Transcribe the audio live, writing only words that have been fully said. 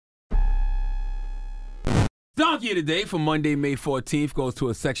Donkey of the Day for Monday, May 14th goes to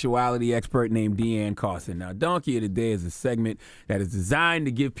a sexuality expert named Deanne Carson. Now, Donkey of the Day is a segment that is designed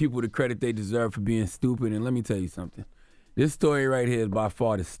to give people the credit they deserve for being stupid. And let me tell you something. This story right here is by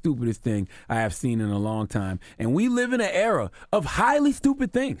far the stupidest thing I have seen in a long time. And we live in an era of highly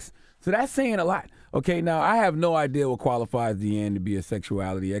stupid things. So that's saying a lot. Okay, now I have no idea what qualifies Deanne to be a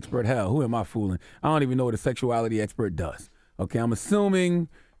sexuality expert. Hell, who am I fooling? I don't even know what a sexuality expert does. Okay, I'm assuming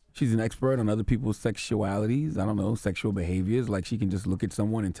she's an expert on other people's sexualities. I don't know, sexual behaviors. Like she can just look at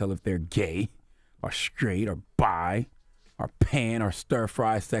someone and tell if they're gay or straight or bi or pan or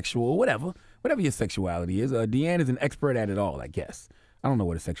stir-fry sexual, whatever your sexuality is. Deanne is an expert at it all, I guess. I don't know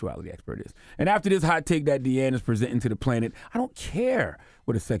what a sexuality expert is. And after this hot take that Deanne is presenting to the planet, I don't care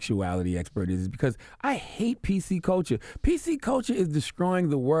what a sexuality expert is because I hate PC culture. PC culture is destroying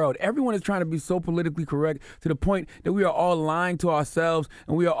the world. Everyone is trying to be so politically correct to the point that we are all lying to ourselves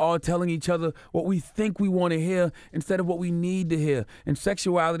and we are all telling each other what we think we want to hear instead of what we need to hear. And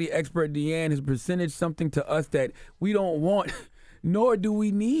sexuality expert Deanne has presented something to us that we don't want, nor do we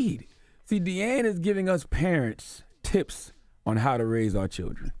need. See, Deanne is giving us parents tips on how to raise our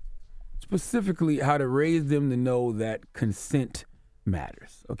children, specifically how to raise them to know that consent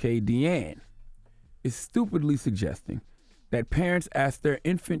matters. Okay, Deanne is stupidly suggesting that parents ask their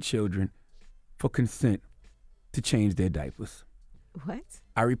infant children for consent to change their diapers. What?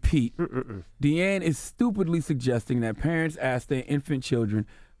 I repeat, Deanne is stupidly suggesting that parents ask their infant children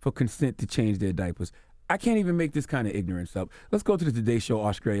for consent to change their diapers. I can't even make this kind of ignorance up. Let's go to the Today Show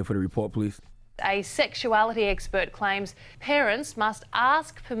Australia for the report, please. A sexuality expert claims parents must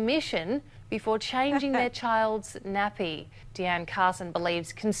ask permission before changing their child's nappy. Deanne Carson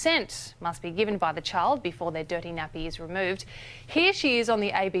believes consent must be given by the child before their dirty nappy is removed. Here she is on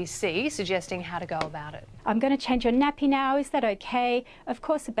the ABC suggesting how to go about it. I'm going to change your nappy now. Is that okay? Of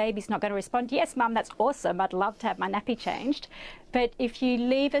course the baby's not going to respond. Yes, Mum, that's awesome. I'd love to have my nappy changed. But if you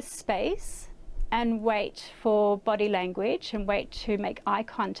leave a space and wait for body language and wait to make eye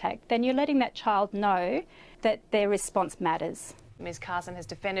contact, then you're letting that child know that their response matters. Ms Carson has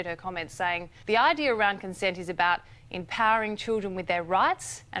defended her comments, saying the idea around consent is about empowering children with their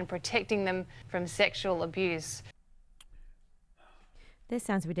rights and protecting them from sexual abuse. This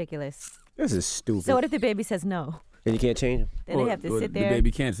sounds ridiculous. This is stupid. So what if the baby says no? Then you can't change them? Then they have to sit there. The baby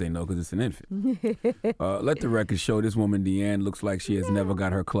can't say no because it's an infant. Let the record show this woman, Deanne, looks like she has never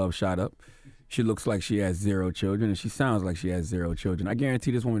got her club shot up. She looks like she has 0 children, and she sounds like she has 0 children. I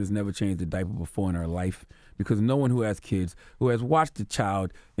guarantee this woman has never changed a diaper before in her life because no one who has kids, who has watched a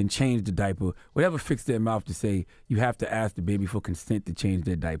child and changed the diaper, would ever fix their mouth to say you have to ask the baby for consent to change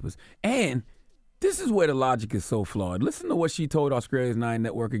their diapers. And this is where the logic is so flawed. Listen to what she told Australia's 9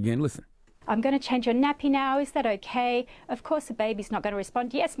 Network again. Listen. I'm going to change your nappy now. Is that okay? Of course the baby's not going to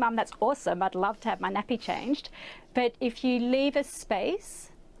respond. Yes, Mum, that's awesome. I'd love to have my nappy changed. But if you leave a space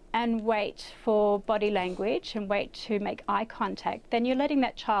and wait for body language and wait to make eye contact, then you're letting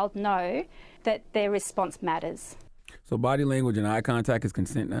that child know that their response matters. So body language and eye contact is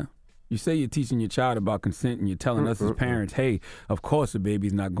consent now? You say you're teaching your child about consent and you're telling us as parents, hey, of course the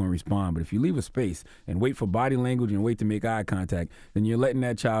baby's not going to respond. But if you leave a space and wait for body language and wait to make eye contact, then you're letting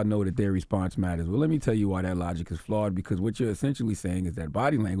that child know that their response matters. Well, let me tell you why that logic is flawed, because what you're essentially saying is that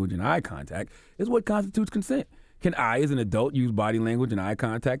body language and eye contact is what constitutes consent. Can I, as an adult, use body language and eye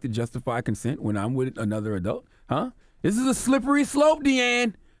contact to justify consent when I'm with another adult? Huh? This is a slippery slope,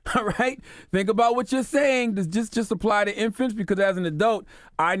 Deanne. All right? Think about what you're saying. Does this just apply to infants? Because as an adult,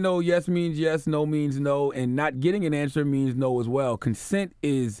 I know yes means yes, no means no, and not getting an answer means no as well. Consent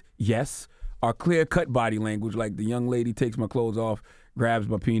is yes, or clear-cut body language, like the young lady takes my clothes off, grabs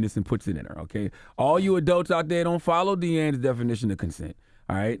my penis, and puts it in her, okay? All you adults out there, don't follow Deanne's definition of consent,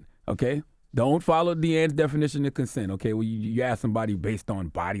 all right? Okay? Don't follow Deanne's definition of consent, okay? Well, you ask somebody based on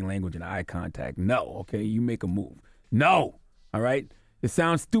body language and eye contact. No, okay? You make a move. No, all right? It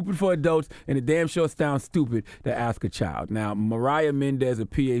sounds stupid for adults, and it damn sure sounds stupid to ask a child. Now, Mariah Mendez, a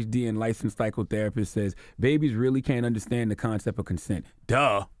PhD and licensed psychotherapist, says babies really can't understand the concept of consent.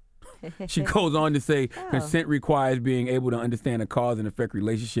 Duh. She goes on to say consent requires being able to understand a cause and effect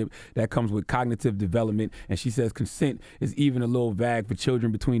relationship that comes with cognitive development. And she says consent is even a little vague for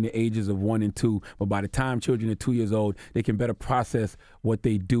children between the ages of 1 and 2. But by the time children are 2 years old, they can better process what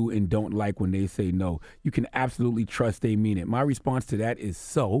they do and don't like when they say no. You can absolutely trust they mean it. My response to that is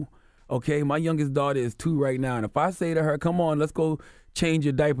so. Okay, my youngest daughter is 2 right now. And if I say to her, come on, let's go change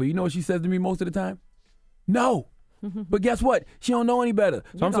your diaper, you know what she says to me most of the time? No. But guess what? She don't know any better.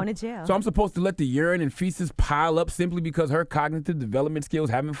 You're going to jail. So I'm supposed to let the urine and feces pile up simply because her cognitive development skills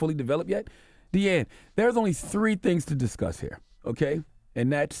haven't fully developed yet? Deanne, there's only 3 things to discuss here, okay?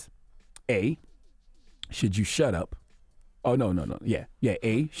 And that's A, should you shut up? Oh, no. Yeah.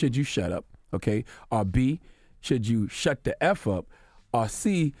 A, should you shut up? Okay. Or B, should you shut the F up? Or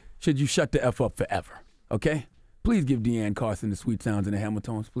C, should you shut the F up forever? Okay? Please give Deanne Carson the sweet sounds and the hammer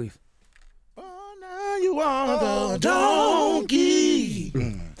tones, please. Oh, now you are the dog.